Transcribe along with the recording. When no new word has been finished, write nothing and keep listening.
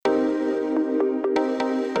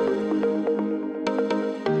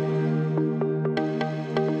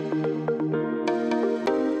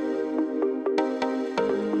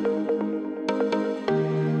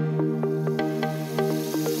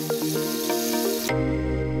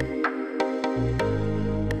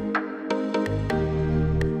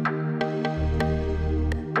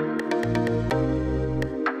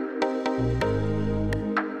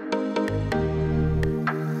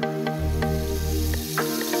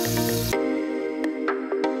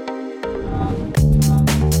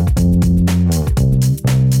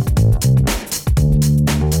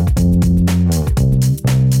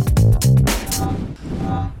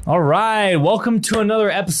All right, welcome to another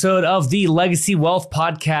episode of the Legacy Wealth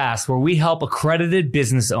Podcast, where we help accredited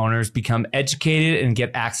business owners become educated and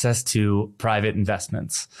get access to private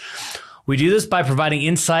investments. We do this by providing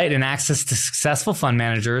insight and access to successful fund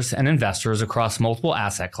managers and investors across multiple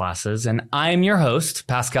asset classes. And I am your host,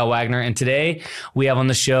 Pascal Wagner. And today we have on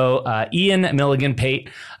the show Ian Milligan-Pate,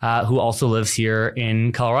 who also lives here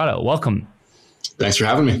in Colorado. Welcome. Thanks for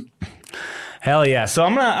having me. Hell yeah. So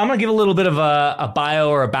I'm gonna give a little bit of a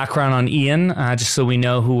bio or a background on Ian, just so we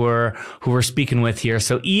know who we're speaking with here.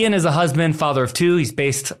 So Ian is a husband, father of two. He's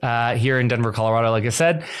based here in Denver, Colorado, like I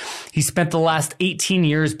said. He spent the last 18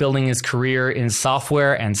 years building his career in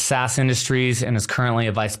software and SaaS industries and is currently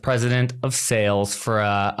a vice president of sales for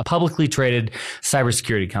a publicly traded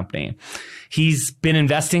cybersecurity company. He's been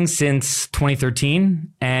investing since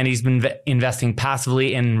 2013, and he's been investing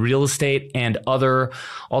passively in real estate and other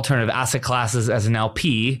alternative asset classes as an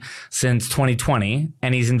LP since 2020.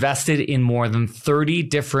 And he's invested in more than 30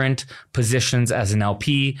 different positions as an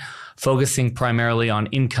LP, focusing primarily on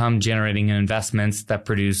income generating investments that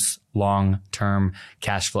produce long-term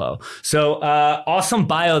cash flow. So awesome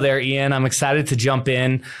bio there, Ian. I'm excited to jump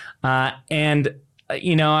in. And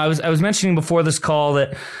I was mentioning before this call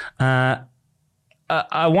that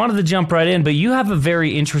I wanted to jump right in, but you have a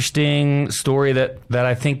very interesting story that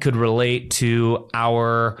I think could relate to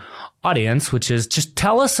our audience, which is just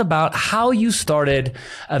tell us about how you started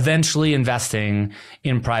eventually investing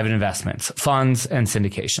in private investments, funds, and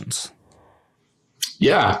syndications.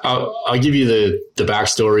 Yeah, I'll give you the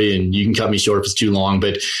backstory, and you can cut me short if it's too long.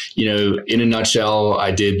 But in a nutshell, I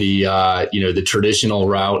did the traditional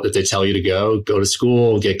route that they tell you to go to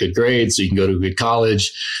school, get good grades so you can go to a good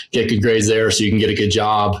college, get good grades there so you can get a good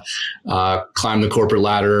job, climb the corporate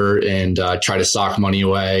ladder, and try to sock money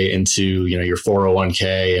away into your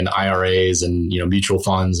 401k and IRAs and mutual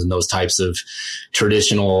funds and those types of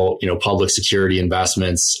traditional public security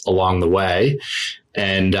investments along the way.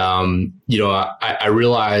 And, I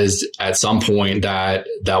realized at some point that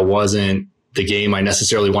wasn't the game I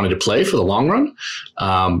necessarily wanted to play for the long run,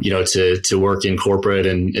 to work in corporate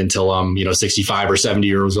until I'm, 65 or 70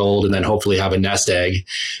 years old and then hopefully have a nest egg.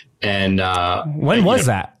 And when was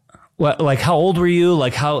that? What, like how old were you?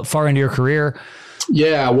 Like how far into your career?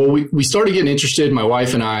 Yeah, well, we started getting interested, my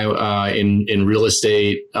wife and I, in real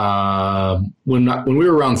estate when we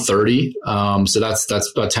were around 30. So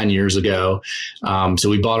that's about 10 years ago. So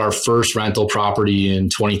we bought our first rental property in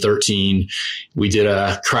 2013. We did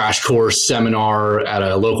a crash course seminar at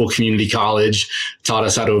a local community college, taught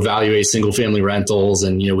us how to evaluate single family rentals.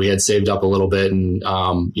 And, we had saved up a little bit and,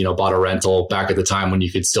 bought a rental back at the time when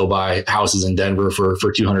you could still buy houses in Denver for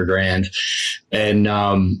 $200,000. And,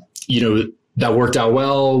 that worked out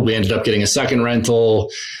well. We ended up getting a second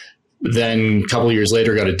rental. Then a couple of years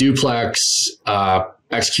later, got a duplex,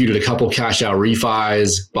 executed a couple cash out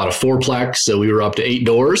refis, bought a fourplex. So we were up to 8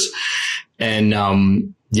 doors. And,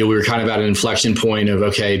 we were kind of at an inflection point of,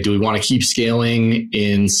 okay, do we want to keep scaling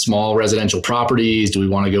in small residential properties? Do we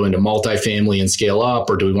want to go into multifamily and scale up,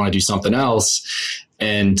 or do we want to do something else?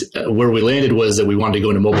 And where we landed was that we wanted to go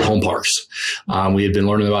into mobile home parks. We had been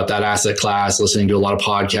learning about that asset class, listening to a lot of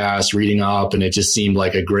podcasts, reading up, and it just seemed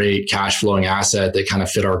like a great cash flowing asset that kind of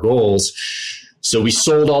fit our goals. So we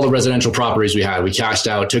sold all the residential properties we had. We cashed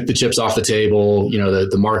out, took the chips off the table.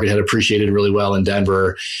 The market had appreciated really well in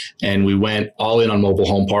Denver, and we went all in on mobile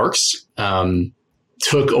home parks.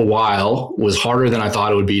 Took a while, was harder than I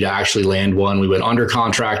thought it would be to actually land one. We went under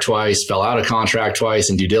contract twice, fell out of contract twice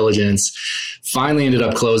in due diligence, finally ended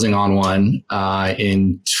up closing on one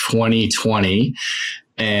in 2020.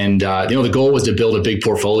 And, the goal was to build a big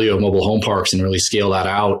portfolio of mobile home parks and really scale that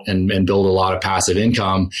out and build a lot of passive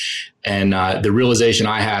income. And the realization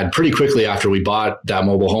I had pretty quickly after we bought that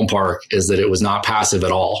mobile home park is that it was not passive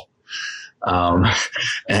at all.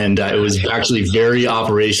 It was actually very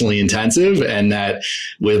operationally intensive, and that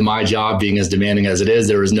with my job being as demanding as it is,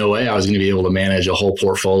 there was no way I was going to be able to manage a whole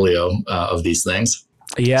portfolio of these things.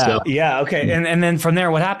 Yeah. So, yeah. Okay. And then from there,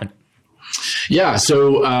 what happened? Yeah.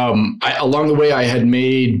 So along the way, I had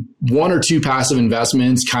made one or two passive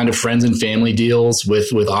investments, kind of friends and family deals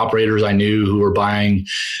with operators I knew who were buying,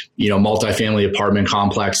 multifamily apartment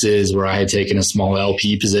complexes where I had taken a small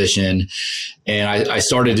LP position. And I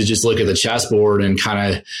started to just look at the chessboard and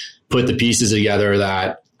kind of put the pieces together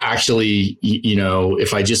that actually,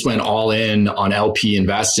 if I just went all in on LP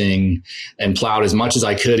investing and plowed as much as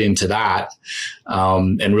I could into that,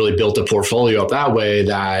 and really built a portfolio up that way,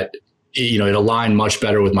 that it aligned much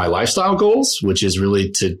better with my lifestyle goals, which is really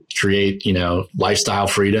to create, lifestyle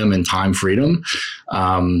freedom and time freedom,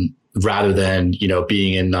 rather than,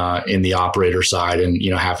 being in the operator side and,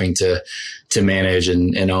 having to manage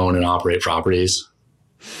and own and operate properties.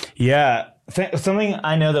 Yeah. Something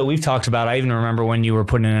I know that we've talked about. I even remember when you were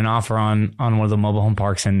putting in an offer on one of the mobile home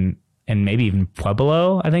parks and maybe even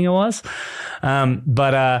Pueblo, I think it was.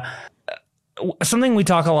 But something we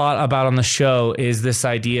talk a lot about on the show is this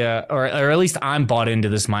idea, or at least I'm bought into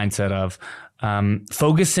this mindset of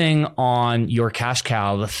focusing on your cash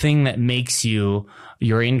cow, the thing that makes you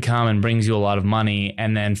your income and brings you a lot of money,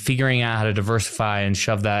 and then figuring out how to diversify and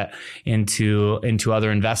shove that into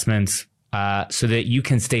other investments so that you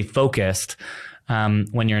can stay focused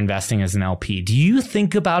when you're investing as an LP. Do you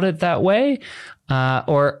think about it that way?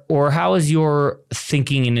 Or how is your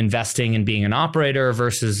thinking in investing and being an operator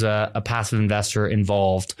versus a passive investor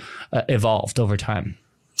evolved over time?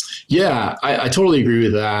 Yeah, I totally agree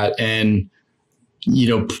with that. And,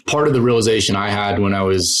 part of the realization I had when I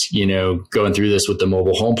was, going through this with the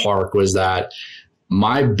mobile home park was that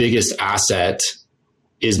my biggest asset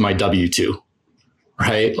is my W-2.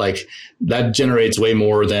 Right? Like that generates way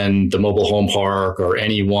more than the mobile home park or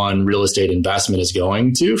any one real estate investment is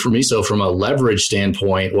going to for me. So from a leverage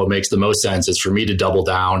standpoint, what makes the most sense is for me to double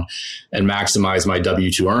down and maximize my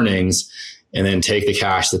W-2 earnings and then take the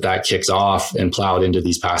cash that kicks off and plow it into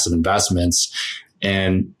these passive investments.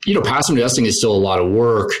 And, passive investing is still a lot of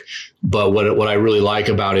work, but what I really like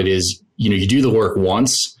about it is, you do the work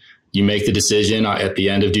once, you make the decision at the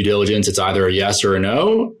end of due diligence, it's either a yes or a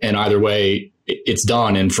no, and either way, it's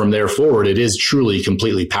done. And from there forward, it is truly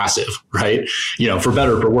completely passive, right? For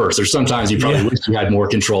better or for worse. There's sometimes you probably wish you had more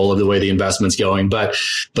control of the way the investment's going, but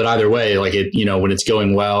either way, like it, when it's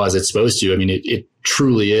going well as it's supposed to, I mean, it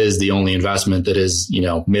truly is the only investment that is,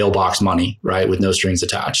 mailbox money, right? With no strings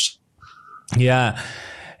attached. Yeah.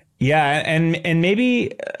 Yeah. And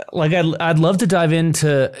maybe like, I'd love to dive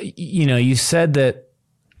into, you said that,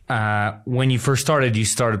 when you first started, you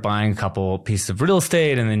started buying a couple pieces of real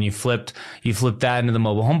estate and then you flipped that into the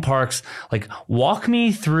mobile home parks. Like, walk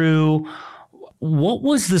me through what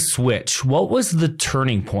was the switch? What was the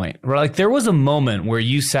turning point? Right? Like there was a moment where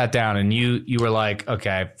you sat down and you were like,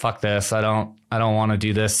 okay, fuck this. I don't want to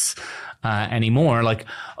do this anymore. Like,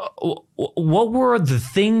 what were the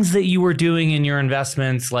things that you were doing in your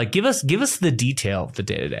investments? Like, give us the detail of the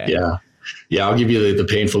day to day. Yeah, I'll give you the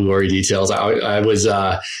painful, gory details.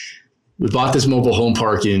 We bought this mobile home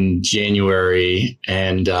park in January,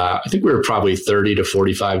 and I think we were probably 30 to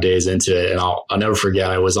 45 days into it. And I'll never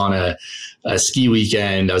forget, I was on a ski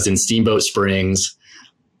weekend. I was in Steamboat Springs,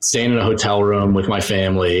 staying in a hotel room with my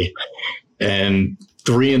family, and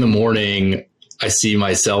 3 a.m, I see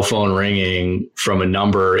my cell phone ringing from a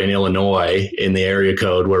number in Illinois in the area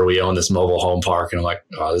code where we own this mobile home park. And I'm like,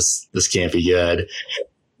 oh, this can't be good.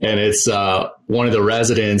 And it's one of the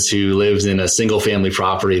residents who lives in a single family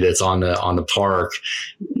property that's on the park.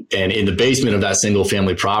 And in the basement of that single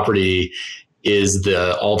family property is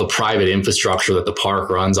all the private infrastructure that the park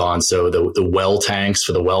runs on. So the well tanks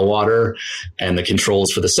for the well water and the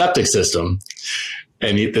controls for the septic system.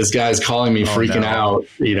 And this guy's calling me freaking out.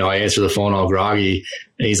 I answer the phone all groggy,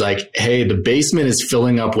 and he's like, hey, the basement is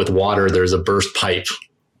filling up with water. There's a burst pipe.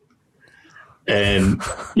 And,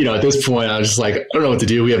 at this point, I was just like, I don't know what to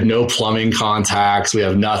do. We have no plumbing contacts. We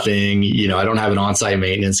have nothing. I don't have an on-site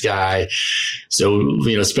maintenance guy. So,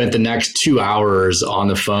 spent the next 2 hours on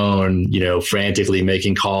the phone, frantically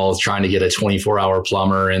making calls, trying to get a 24-hour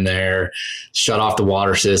plumber in there, shut off the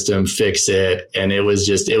water system, fix it. And it was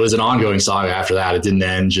an ongoing saga after that. It didn't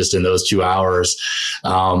end just in those 2 hours.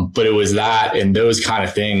 But it was that and those kind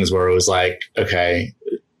of things where it was like, okay,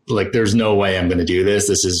 like there's no way I'm going to do this.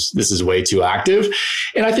 This is way too active.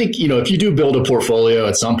 And I think, if you do build a portfolio,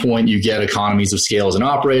 at some point you get economies of scale as an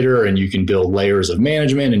operator, and you can build layers of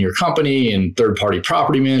management in your company and third-party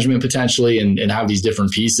property management potentially, and have these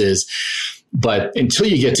different pieces. But until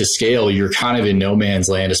you get to scale, you're kind of in no man's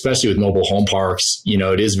land, especially with mobile home parks.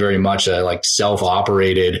 It is very much a like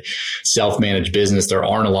self-operated, self-managed business. There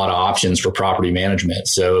aren't a lot of options for property management.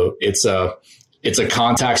 So it's it's a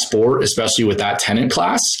contact sport, especially with that tenant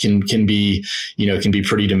class can be, can be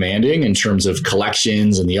pretty demanding in terms of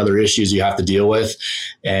collections and the other issues you have to deal with.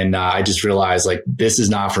 And I just realized like, this is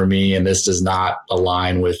not for me. And this does not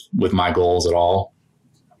align with my goals at all.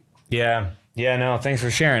 Yeah. Yeah, no, thanks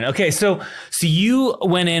for sharing. Okay. So you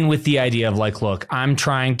went in with the idea of like, look, I'm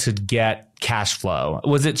trying to get cash flow.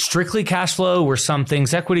 Was it strictly cash flow? Were some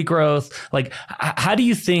things equity growth? Like, how do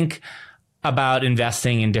you think about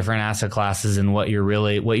investing in different asset classes and what your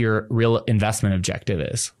real investment objective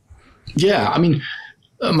is? Yeah. I mean,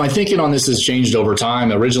 my thinking on this has changed over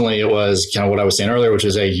time. Originally, it was kind of what I was saying earlier, which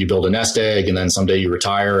is, hey, you build a nest egg and then someday you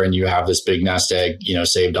retire and you have this big nest egg,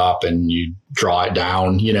 saved up and you draw it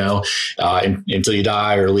down, until you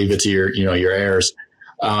die or leave it to your heirs.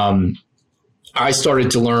 I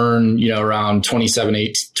started to learn, around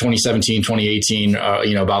 2017, 2018,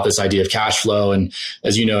 about this idea of cash flow. And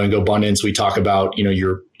as you know, in GoBundance, we talk about,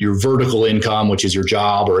 your vertical income, which is your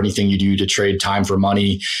job or anything you do to trade time for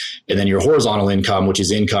money. And then your horizontal income, which is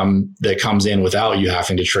income that comes in without you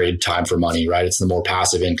having to trade time for money, right? It's the more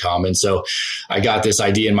passive income. And so I got this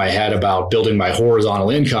idea in my head about building my horizontal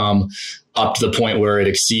income up to the point where it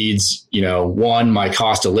exceeds, one, my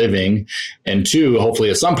cost of living, and two, hopefully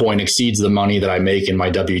at some point exceeds the money that I make in my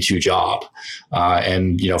W-2 job.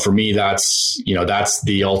 And for me, that's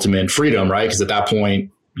the ultimate freedom, right? Because at that point,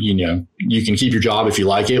 you can keep your job if you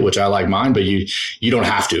like it, which I like mine, but you don't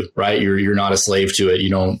have to, right? You're not a slave to it. You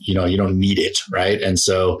don't need it, right? And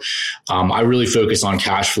so I really focus on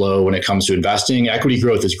cash flow when it comes to investing. Equity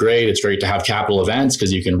growth is great. It's great to have capital events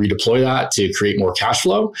because you can redeploy that to create more cash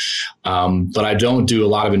flow. But I don't do a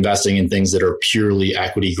lot of investing in things that are purely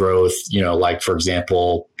equity growth, like for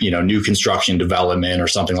example, new construction development or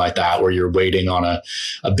something like that, where you're waiting on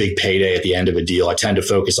a big payday at the end of a deal. I tend to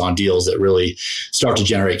focus on deals that really start to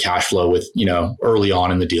generate cash flow with, early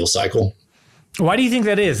on in the deal cycle. Why do you think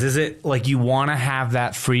that is? Is it like you want to have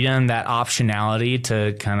that freedom, that optionality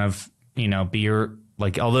to kind of, be your,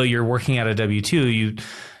 like, although you're working at a W-2,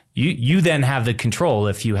 you then have the control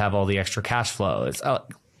if you have all the extra cash flow. It's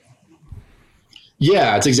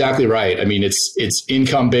Yeah, that's exactly right. I mean, it's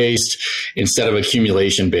income based instead of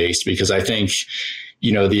accumulation based, because I think,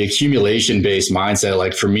 the accumulation based mindset,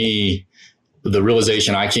 like for me, the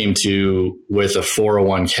realization I came to with a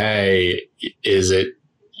 401k is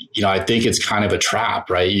I think it's kind of a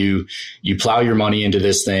trap, right? You plow your money into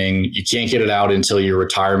this thing. You can't get it out until your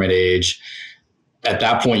retirement age. At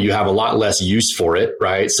that point, you have a lot less use for it,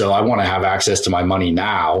 right? So I want to have access to my money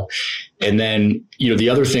now. And then, the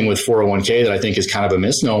other thing with 401k that I think is kind of a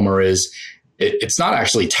misnomer is it's not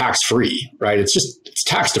actually tax free, right? It's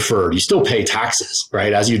tax deferred. You still pay taxes,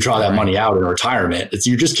 right? As you draw that money out in retirement,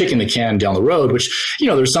 you're just kicking the can down the road, which,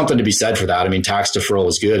 there's something to be said for that. I mean, tax deferral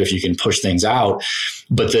is good if you can push things out.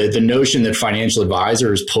 But the notion that financial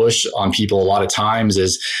advisors push on people a lot of times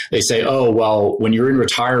is they say, oh, well, when you're in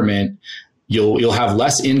retirement, you'll have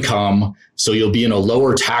less income, so you'll be in a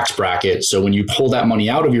lower tax bracket. So when you pull that money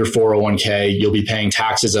out of your 401k, you'll be paying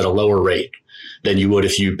taxes at a lower rate than you would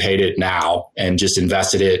if you paid it now and just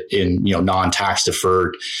invested it in, non-tax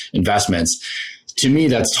deferred investments. To me,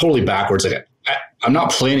 that's totally backwards. Like, I'm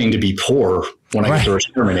not planning to be poor when I get to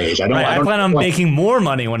retirement age. I plan on making more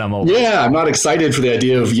money when I'm older. Yeah, I'm not excited for the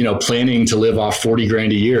idea of, planning to live off 40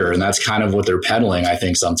 grand a year. And that's kind of what they're peddling, I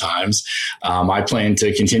think, sometimes. I plan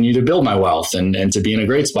to continue to build my wealth and to be in a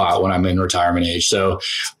great spot when I'm in retirement age. So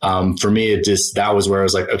for me, that was where I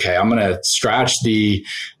was like, okay, I'm going to scratch the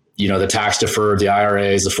tax deferred, the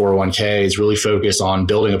IRAs, the 401ks, really focus on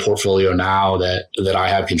building a portfolio now that I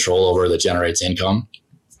have control over that generates income.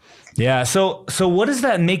 Yeah. So what does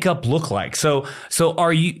that makeup look like? So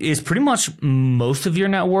is pretty much most of your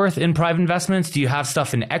net worth in private investments? Do you have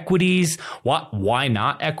stuff in equities? Why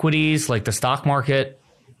not equities, like the stock market?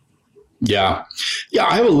 Yeah.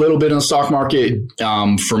 I have a little bit in the stock market.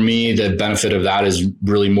 For me, the benefit of that is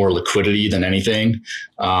really more liquidity than anything.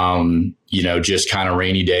 Just kind of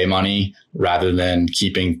rainy day money rather than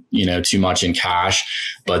keeping, too much in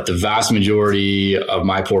cash. But the vast majority of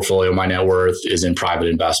my portfolio, my net worth is in private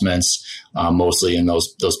investments, mostly in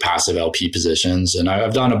those passive LP positions. And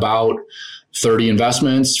I've done about 30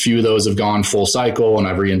 investments. Few of those have gone full cycle and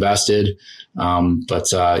I've reinvested. But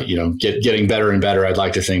getting better and better, I'd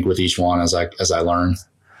like to think, with each one as I learn.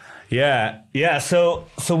 Yeah. So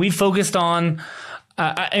we focused on,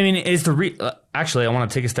 actually, I want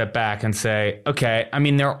to take a step back and say, okay,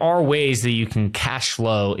 there are ways that you can cash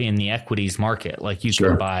flow in the equities market. Like you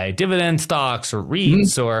can buy dividend stocks or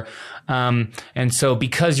REITs or, and so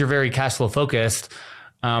because you're very cash flow focused,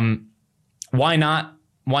 why not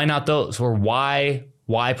those? Or why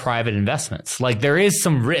why private investments? Like there is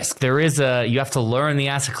some risk. You have to learn the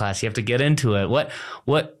asset class. You have to get into it.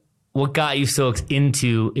 What got you so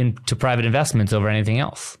into private investments over anything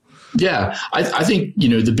else? Yeah, I think,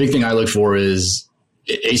 the big thing I look for is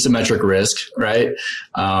asymmetric risk, right?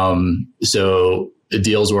 So the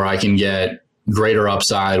deals where I can get greater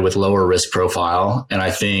upside with lower risk profile. And I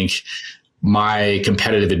think my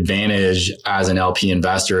competitive advantage as an LP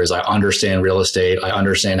investor is I understand real estate. I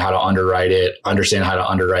understand how to underwrite it, understand how to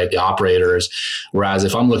underwrite the operators. Whereas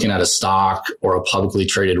if I'm looking at a stock or a publicly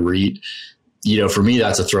traded REIT, for me,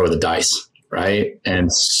 that's a throw of the dice. Right.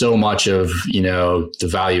 And so much of, the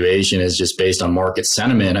valuation is just based on market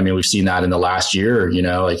sentiment. I mean, we've seen that in the last year,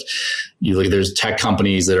 like you look, there's tech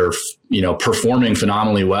companies that are, performing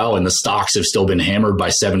phenomenally well, and the stocks have still been hammered by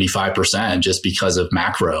 75% just because of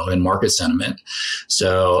macro and market sentiment.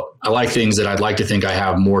 So I like things that I'd like to think I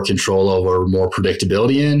have more control over, more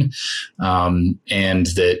predictability in, and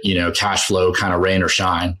that, cash flow kind of rain or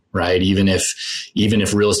shine. Right. Even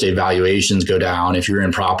if real estate valuations go down, if you're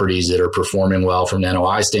in properties that are performing well from an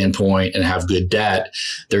NOI standpoint and have good debt,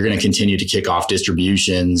 they're going to continue to kick off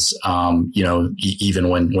distributions, even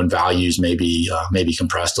when values may be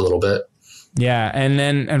compressed a little bit. Yeah.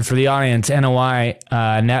 And for the audience, NOI,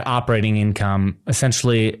 net operating income,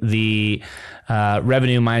 essentially the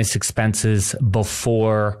revenue minus expenses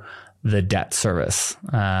before the debt service.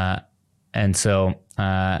 And so,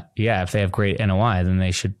 if they have great NOI, then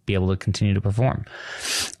they should be able to continue to perform.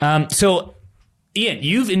 So, Ian,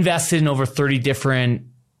 you've invested in over 30 different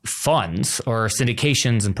funds or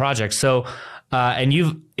syndications and projects. So, and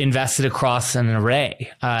you've invested across an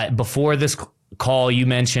array. Before this call, you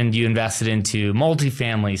mentioned you invested into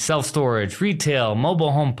multifamily, self-storage, retail,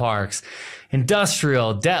 mobile home parks,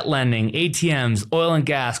 industrial, debt lending, ATMs, oil and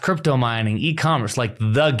gas, crypto mining, e-commerce, like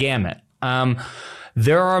the gamut.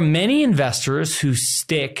 There are many investors who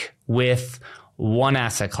stick with one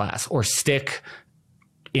asset class or stick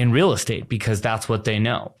in real estate because that's what they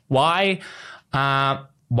know. Why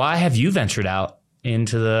have you ventured out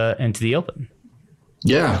into the open?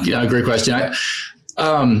 Yeah, great question.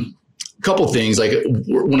 Couple things. Like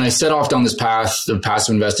when I set off down this path of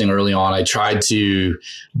passive investing early on, I tried to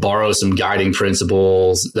borrow some guiding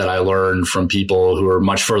principles that I learned from people who are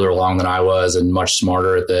much further along than I was and much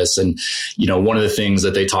smarter at this. And, one of the things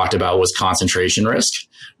that they talked about was concentration risk,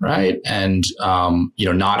 right? And,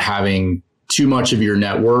 not having too much of your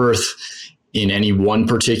net worth in any one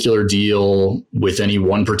particular deal with any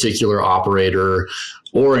one particular operator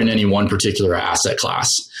or in any one particular asset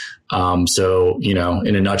class. So,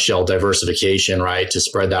 in a nutshell, diversification, right, to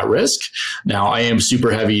spread that risk. Now, I am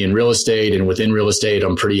super heavy in real estate, and within real estate,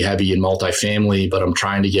 I'm pretty heavy in multifamily, but I'm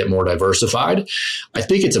trying to get more diversified. I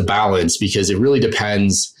think it's a balance because it really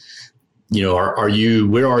depends. Where are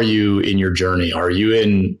you in your journey? Are you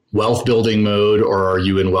in wealth building mode or are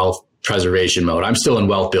you in wealth preservation mode? I'm still in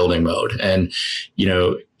wealth building mode. And,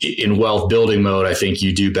 in wealth building mode, I think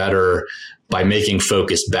you do better by making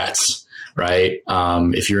focused bets. Right.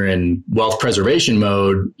 If you're in wealth preservation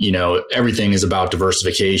mode, everything is about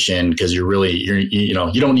diversification because you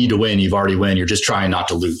don't need to win. You've already win. You're just trying not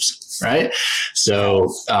to lose. Right. So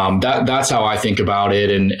that's how I think about it.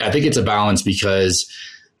 And I think it's a balance because,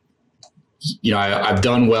 I've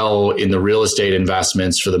done well in the real estate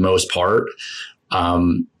investments for the most part.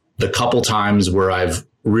 The couple times where I've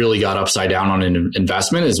really got upside down on an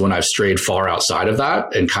investment is when I've strayed far outside of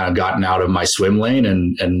that and kind of gotten out of my swim lane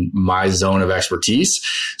and my zone of expertise.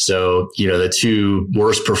 So, the two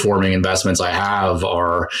worst performing investments I have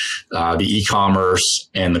are the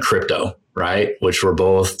e-commerce and the crypto, right? Which were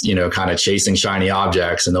both, kind of chasing shiny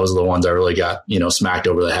objects. And those are the ones I really got, smacked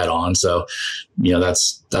over the head on. So,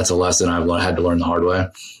 that's a lesson I've had to learn the hard way.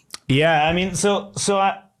 Yeah. I mean,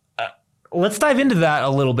 let's dive into that a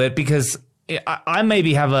little bit because I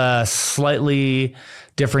maybe have a slightly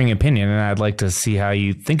differing opinion and I'd like to see how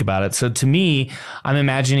you think about it. So to me, I'm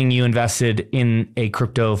imagining you invested in a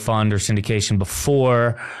crypto fund or syndication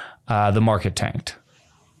before the market tanked.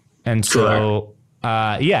 And so,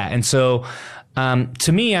 to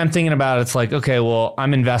me, I'm thinking about it's like, okay, well,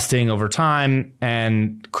 I'm investing over time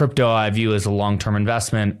and crypto I view as a long-term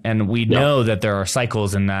investment. And we know that there are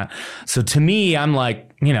cycles in that. So to me, I'm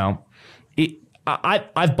like,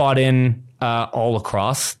 I've bought in all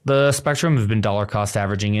across the spectrum. Have been dollar cost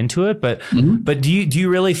averaging into it, but do you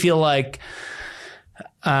really feel like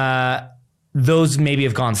those maybe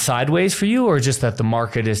have gone sideways for you, or just that the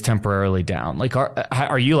market is temporarily down? Like,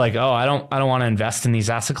 are you like, oh, I don't want to invest in these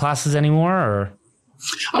asset classes anymore? Or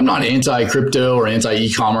I'm not anti-crypto or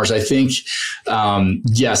anti-e-commerce. I think,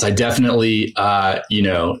 yes, I definitely,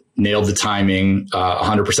 nailed the timing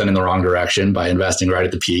 100% in the wrong direction by investing right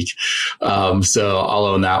at the peak. So I'll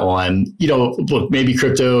own that one. Look, maybe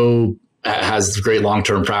crypto has great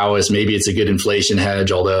long-term prowess. Maybe it's a good inflation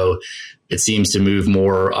hedge, although it seems to move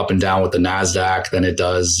more up and down with the NASDAQ than it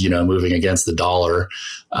does, moving against the dollar,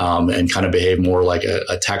 and kind of behave more like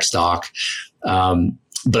a tech stock.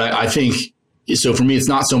 But I think, so for me, it's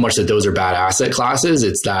not so much that those are bad asset classes.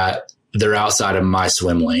 It's that they're outside of my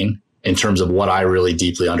swim lane in terms of what I really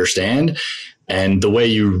deeply understand. And the way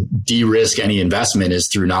you de-risk any investment is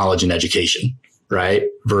through knowledge and education, right?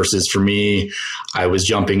 Versus for me, I was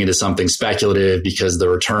jumping into something speculative because the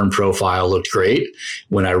return profile looked great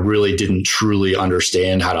when I really didn't truly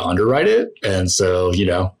understand how to underwrite it. And so,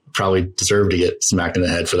 probably deserve to get smacked in the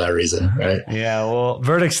head for that reason, right? Yeah, well,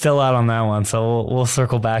 verdict's still out on that one, so we'll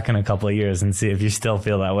circle back in a couple of years and see if you still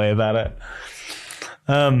feel that way about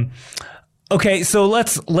it. Okay, so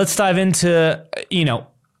let's dive into,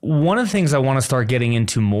 one of the things I want to start getting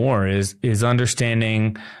into more is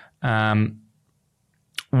understanding things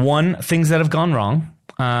that have gone wrong.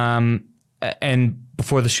 And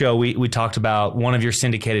before the show, we talked about one of your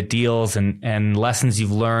syndicated deals and lessons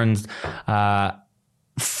you've learned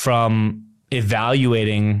from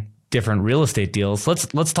evaluating different real estate deals.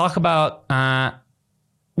 Let's talk about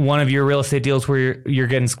one of your real estate deals where you're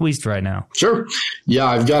getting squeezed right now. Sure. Yeah,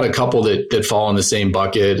 I've got a couple that fall in the same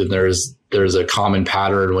bucket, and there's a common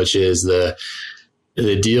pattern, which is the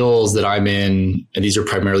deals that I'm in, and these are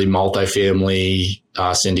primarily multifamily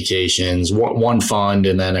syndications, one fund,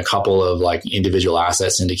 and then a couple of like individual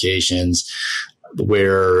asset syndications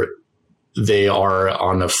where they are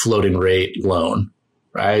on a floating rate loan.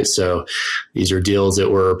 Right. So these are deals that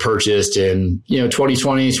were purchased in,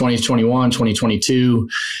 2020, 2021, 2022,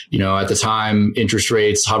 at the time, interest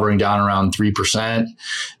rates hovering down around 3%.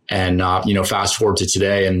 And, fast forward to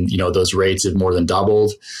today and, those rates have more than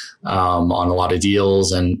doubled on a lot of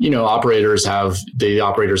deals. And, operators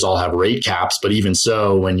all have rate caps. But even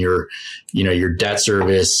so, when your debt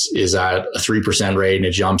service is at a 3% rate and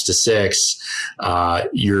it jumps to 6%,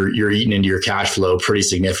 you're eating into your cash flow pretty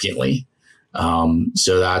significantly.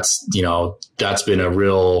 So that's been a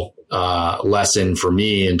real lesson for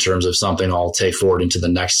me in terms of something I'll take forward into the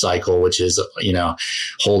next cycle, which is,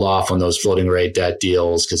 hold off on those floating rate debt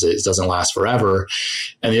deals because it doesn't last forever.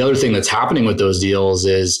 And the other thing that's happening with those deals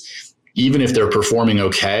is even if they're performing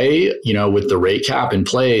okay, with the rate cap in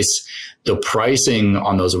place, the pricing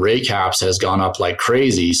on those rate caps has gone up like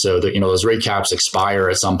crazy. So that, those rate caps expire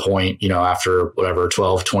at some point, after whatever,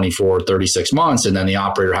 12, 24, 36 months. And then the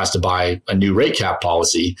operator has to buy a new rate cap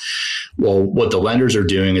policy. Well, what the lenders are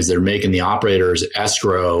doing is they're making the operators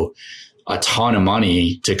escrow a ton of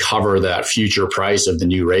money to cover that future price of the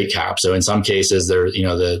new rate cap. So in some cases, they're,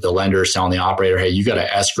 the lender is telling the operator, hey, you got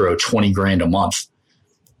to escrow $20,000 a month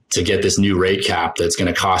to get this new rate cap that's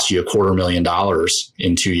going to cost you $250,000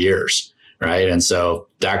 in 2 years. Right. And so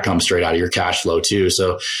that comes straight out of your cash flow too.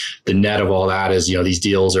 So the net of all that is, these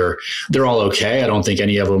deals they're all okay. I don't think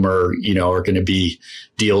any of them are going to be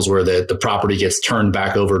deals where the property gets turned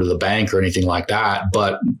back over to the bank or anything like that.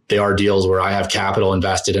 But they are deals where I have capital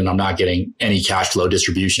invested and I'm not getting any cash flow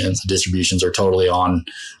distributions. The distributions are totally on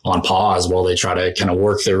pause while they try to kind of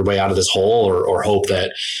work their way out of this hole or hope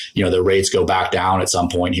that, the rates go back down at some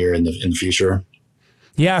point here in the future.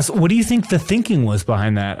 Yeah. So what do you think the thinking was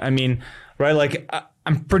behind that? I mean, right. Like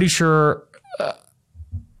I'm pretty sure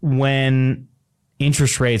when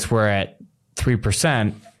interest rates were at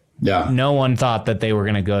 3%, no one thought that they were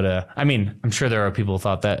going to go to, I'm sure there are people who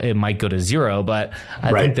thought that it might go to 0, but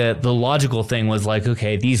I think that the logical thing was like,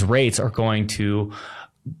 okay, these rates are going to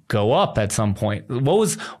go up at some point.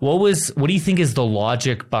 What do you think is the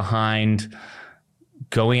logic behind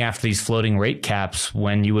going after these floating rate caps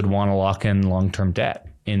when you would want to lock in long-term debt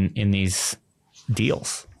in these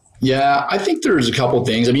deals? Yeah, I think there's a couple of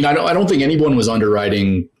things. I don't think anyone was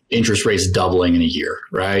underwriting interest rates doubling in a year,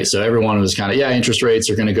 right? So everyone was kind of, interest rates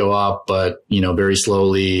are going to go up, but, very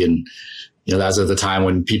slowly. And, that's at the time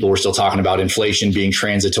when people were still talking about inflation being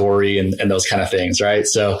transitory and those kind of things, right?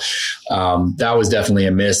 So that was definitely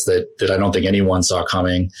a miss that I don't think anyone saw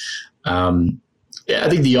coming. I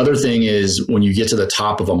think the other thing is when you get to the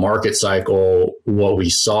top of a market cycle, what we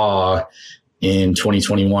saw in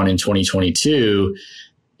 2021 and 2022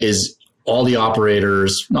 is all the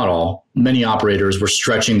operators, not all, many operators were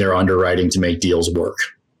stretching their underwriting to make deals work,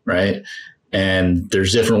 right? And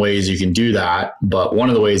there's different ways you can do that. But one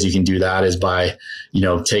of the ways you can do that is by,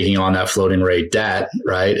 taking on that floating rate debt,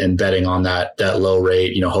 right? And betting on that low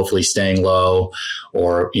rate, hopefully staying low,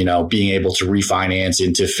 or, being able to refinance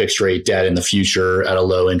into fixed rate debt in the future at a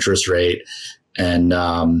low interest rate. And,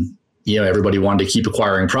 everybody wanted to keep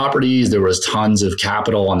acquiring properties. There was tons of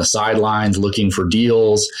capital on the sidelines looking for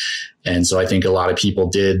deals. And so I think a lot of people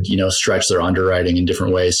did, stretch their underwriting in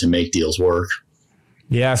different ways to make deals work.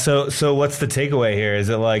 Yeah. So what's the takeaway here? Is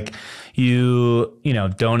it like you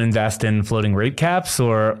don't invest in floating rate caps,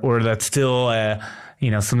 or that's still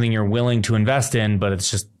something you're willing to invest in, but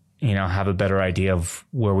it's just, have a better idea of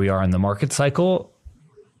where we are in the market cycle?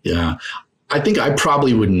 Yeah. I think I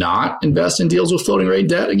probably would not invest in deals with floating rate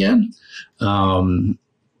debt again.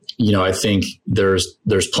 I think there's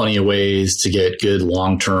plenty of ways to get good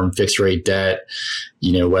long-term fixed rate debt,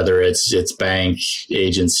 whether it's bank,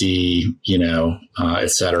 agency,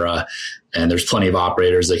 et cetera. And there's plenty of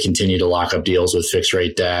operators that continue to lock up deals with fixed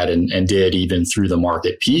rate debt and did even through the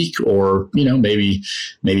market peak, or, maybe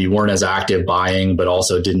weren't as active buying, but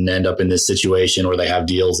also didn't end up in this situation where they have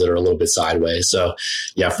deals that are a little bit sideways. So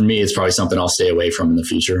yeah, for me, it's probably something I'll stay away from in the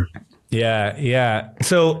future. Yeah. Yeah.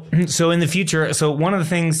 So in the future, so one of the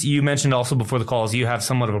things you mentioned also before the call is you have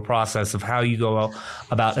somewhat of a process of how you go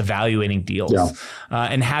about evaluating deals. Yeah.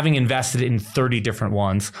 And having invested in 30 different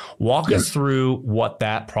ones, walk us through what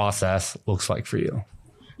that process looks like for you.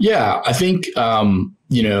 Yeah, I think,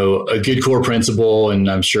 a good core principle,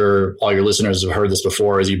 and I'm sure all your listeners have heard this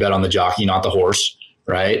before, is you bet on the jockey, not the horse.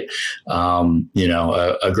 Right.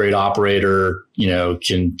 A great operator,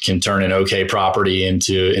 can turn an okay property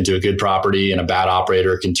into a good property, and a bad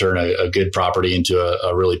operator can turn a good property into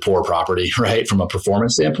a really poor property, right? From a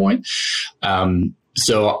performance standpoint.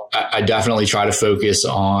 So I definitely try to focus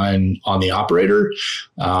on the operator.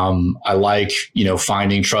 I like,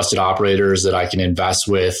 finding trusted operators that I can invest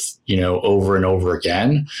with, over and over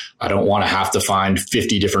again. I don't want to have to find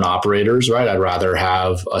 50 different operators, right? I'd rather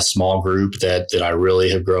have a small group that I really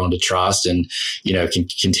have grown to trust and, can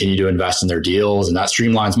continue to invest in their deals. And that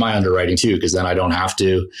streamlines my underwriting too, because then I don't have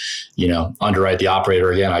to, underwrite the operator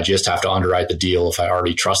again. I just have to underwrite the deal if I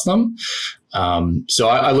already trust them. So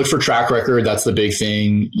I look for track record. That's the big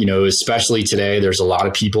thing, especially today. There's a lot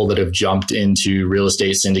of people that have jumped into real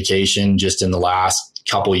estate syndication just in the last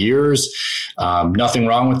couple years. Nothing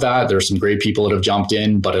wrong with that. There's some great people that have jumped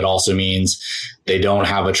in, but it also means they don't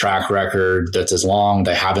have a track record that's as long.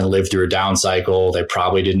 They haven't lived through a down cycle. They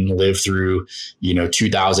probably didn't live through,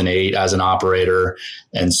 2008 as an operator.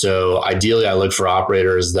 And so ideally I look for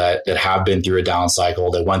operators that have been through a down cycle,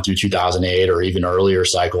 that went through 2008 or even earlier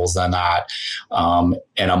cycles than that. And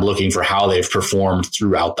I'm looking for how they've performed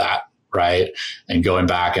throughout that. Right. And going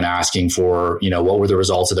back and asking for, what were the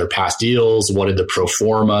results of their past deals? What did the pro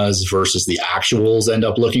formas versus the actuals end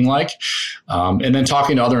up looking like? And then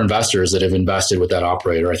talking to other investors that have invested with that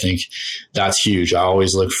operator. I think that's huge. I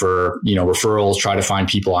always look for, referrals, try to find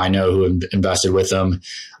people I know who have invested with them.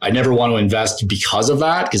 I never want to invest because of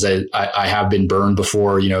that, because I have been burned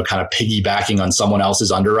before, kind of piggybacking on someone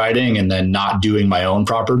else's underwriting and then not doing my own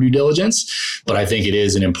proper due diligence. But I think it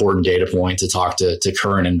is an important data point to talk to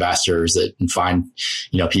current investors and find,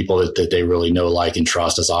 people that they really know, like, and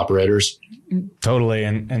trust as operators. Totally.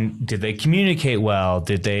 And did they communicate well?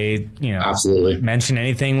 Did they, absolutely mention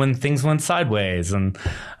anything when things went sideways? And,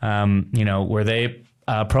 were they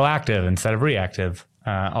proactive instead of reactive?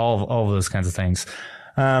 All of those kinds of things.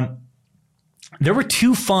 There were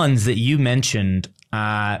two funds that you mentioned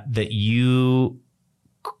that you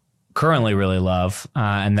currently really love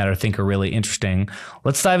and that I think are really interesting.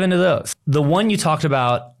 Let's dive into those. The one you talked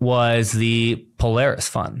about was the Polaris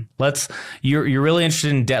fund. You're really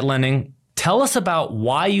interested in debt lending. Tell us about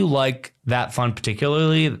why you like that fund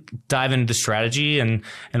particularly. Dive into the strategy and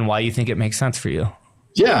why you think it makes sense for you.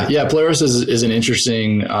 Yeah. Polaris is an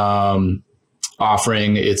interesting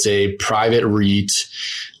offering. It's a private REIT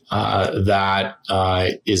that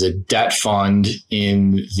is a debt fund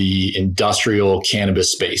in the industrial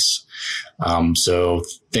cannabis space. So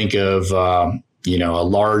think of a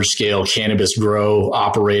large scale cannabis grow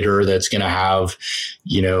operator that's going to have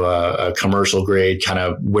a commercial grade kind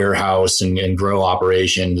of warehouse and grow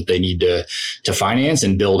operation that they need to finance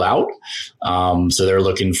and build out. So they're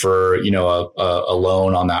looking for a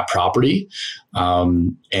loan on that property.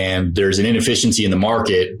 And there's an inefficiency in the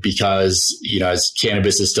market because, as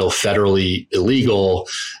cannabis is still federally illegal,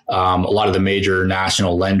 a lot of the major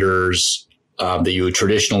national lenders that you would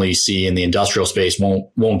traditionally see in the industrial space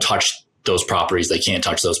won't touch those properties. They can't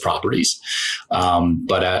touch those properties.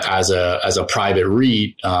 But as a private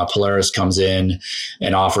REIT, Polaris comes in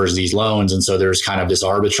and offers these loans. And so there's kind of this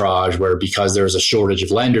arbitrage where, because there's a shortage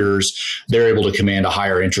of lenders, they're able to command a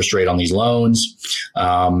higher interest rate on these loans,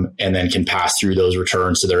 and then can pass through those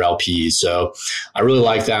returns to their LPs. So I really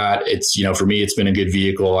like that. It's, for me, it's been a good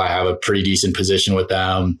vehicle. I have a pretty decent position with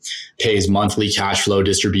them, pays monthly cash flow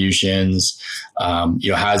distributions,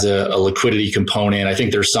 has a liquidity component. I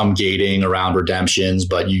think there's some gating around redemptions,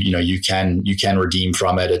 but you can redeem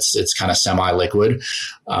from it. It's kind of semi-liquid.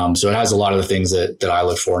 So it has a lot of the things that I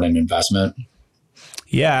look for in an investment.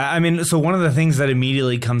 Yeah, I mean, so one of the things that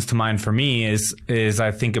immediately comes to mind for me is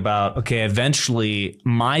I think about, okay, eventually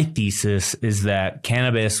my thesis is that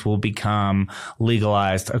cannabis will become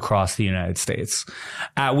legalized across the United States,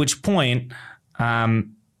 at which point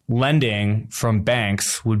lending from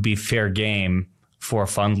banks would be fair game for a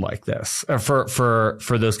fund like this, or for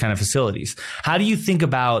those kind of facilities. How do you think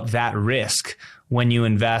about that risk when you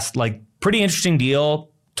invest? Like, pretty interesting deal.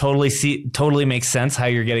 Totally makes sense how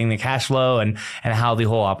you're getting the cash flow and how the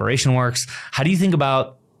whole operation works. How do you think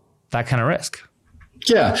about that kind of risk?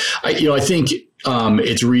 Yeah, I think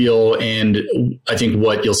it's real, and I think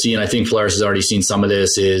what you'll see, and I think Polaris has already seen some of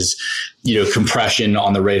this, is compression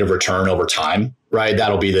on the rate of return over time. Right,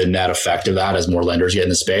 that'll be the net effect of that as more lenders get in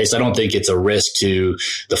the space. I don't think it's a risk to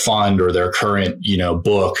the fund or their current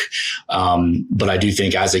book, but I do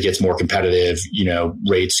think as it gets more competitive,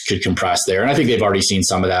 rates could compress there, and I think they've already seen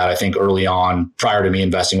some of that. I think early on, prior to me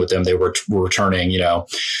investing with them, they were returning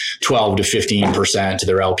 12 to 15% to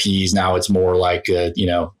their LPs. Now it's more like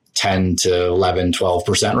 10 to 11,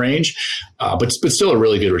 12% range, but still a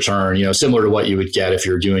really good return, similar to what you would get if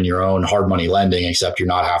you're doing your own hard money lending, except you're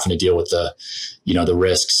not having to deal with the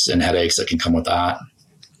risks and headaches that can come with that.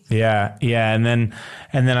 Yeah. Yeah. And then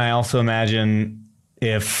I also imagine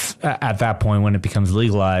if at that point, when it becomes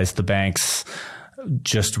legalized, the banks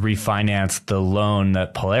just refinance the loan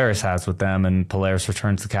that Polaris has with them, and Polaris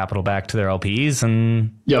returns the capital back to their LPs,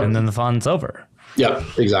 and then the fund's over. Yep,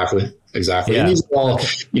 exactly. Yeah. And these are all,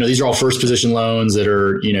 these are all first position loans that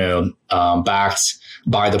are, backed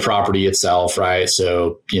by the property itself. Right.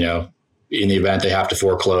 So, in the event they have to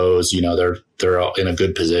foreclose, they're in a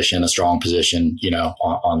good position, a strong position,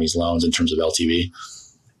 on these loans in terms of LTV.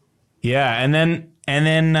 Yeah. And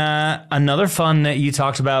then another fund that you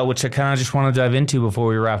talked about, which I kind of just want to dive into before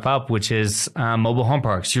we wrap up, which is mobile home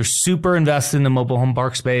parks. You're super invested in the mobile home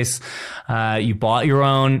park space. You bought your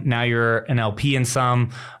own. Now you're an LP in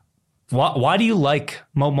some. Why do you like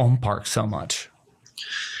mobile home parks so much?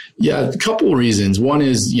 Yeah, a couple of reasons. One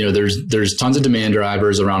is, there's tons of demand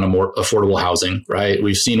drivers around a more affordable housing, right?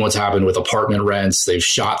 We've seen what's happened with apartment rents. They've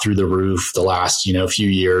shot through the roof the last, few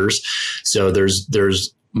years. So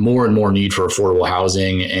there's more and more need for affordable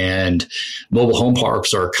housing, and mobile home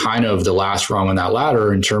parks are kind of the last rung on that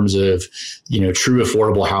ladder in terms of, true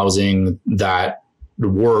affordable housing that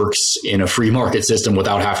works in a free market system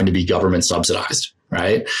without having to be government subsidized.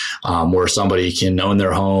 Right. Where somebody can own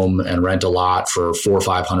their home and rent a lot for $400 or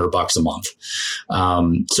 $500 a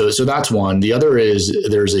month. So that's one. The other is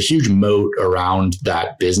there's a huge moat around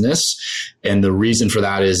that business. And the reason for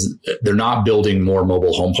that is they're not building more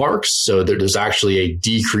mobile home parks. So there's actually a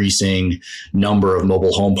decreasing number of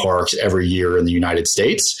mobile home parks every year in the United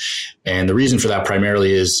States. And the reason for that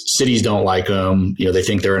primarily is cities don't like them. They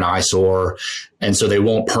think they're an eyesore. And so they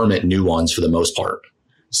won't permit new ones for the most part.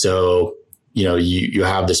 So you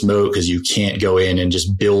have this moat because you can't go in and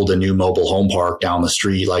just build a new mobile home park down the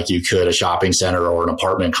street like you could a shopping center or an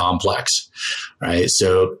apartment complex, right?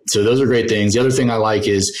 So those are great things. The other thing I like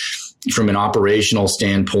is, from an operational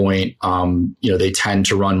standpoint, they tend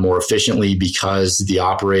to run more efficiently because the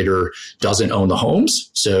operator doesn't own the homes.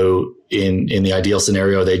 So in the ideal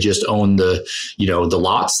scenario, they just own the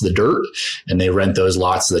lots, the dirt, and they rent those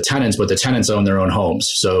lots to the tenants, but the tenants own their own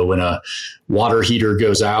homes. So when a water heater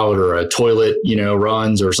goes out or a toilet,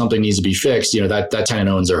 runs or something needs to be fixed, that tenant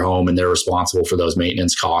owns their home and they're responsible for those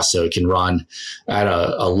maintenance costs. So it can run at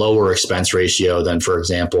a lower expense ratio than, for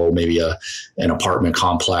example, maybe an apartment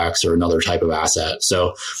complex or another type of asset.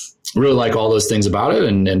 So really like all those things about it.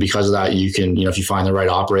 And because of that, you can, if you find the right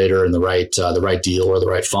operator and the right deal or the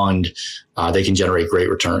right fund, they can generate great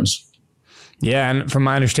returns. Yeah. And from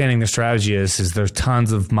my understanding, the strategy is there's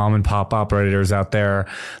tons of mom and pop operators out there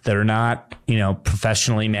that are not,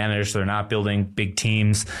 professionally managed. They're not building big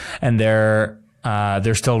teams, and they're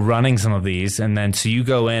still running some of these. And then, so you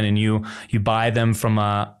go in and you buy them from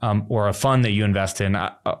or a fund that you invest in,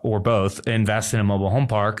 or both, invest in a mobile home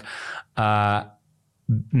park,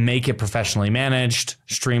 make it professionally managed,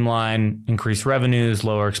 streamline, increase revenues,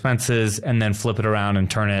 lower expenses, and then flip it around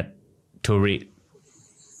and turn it to a REIT?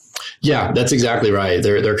 Yeah, that's exactly right.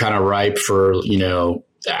 They're kind of ripe for,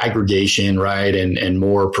 aggregation, right? And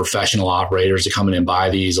more professional operators to come in and buy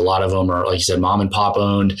these. A lot of them are, like you said, mom and pop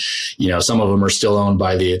owned. Some of them are still owned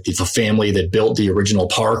by the family that built the original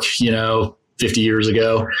park, 50 years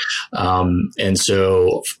ago. And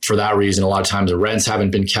so for that reason, a lot of times the rents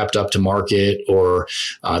haven't been kept up to market, or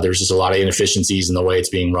there's just a lot of inefficiencies in the way it's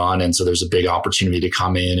being run. And so there's a big opportunity to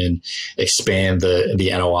come in and expand the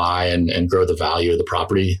NOI and grow the value of the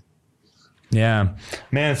property. Yeah,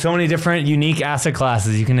 man, so many different unique asset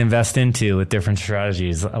classes you can invest into with different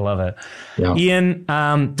strategies. I love it. Yeah.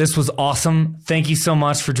 Ian, this was awesome. Thank you so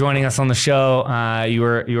much for joining us on the show. You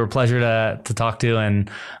were a pleasure to talk to,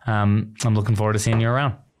 and I'm looking forward to seeing you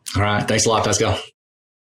around. All right. Thanks a lot, Pascal.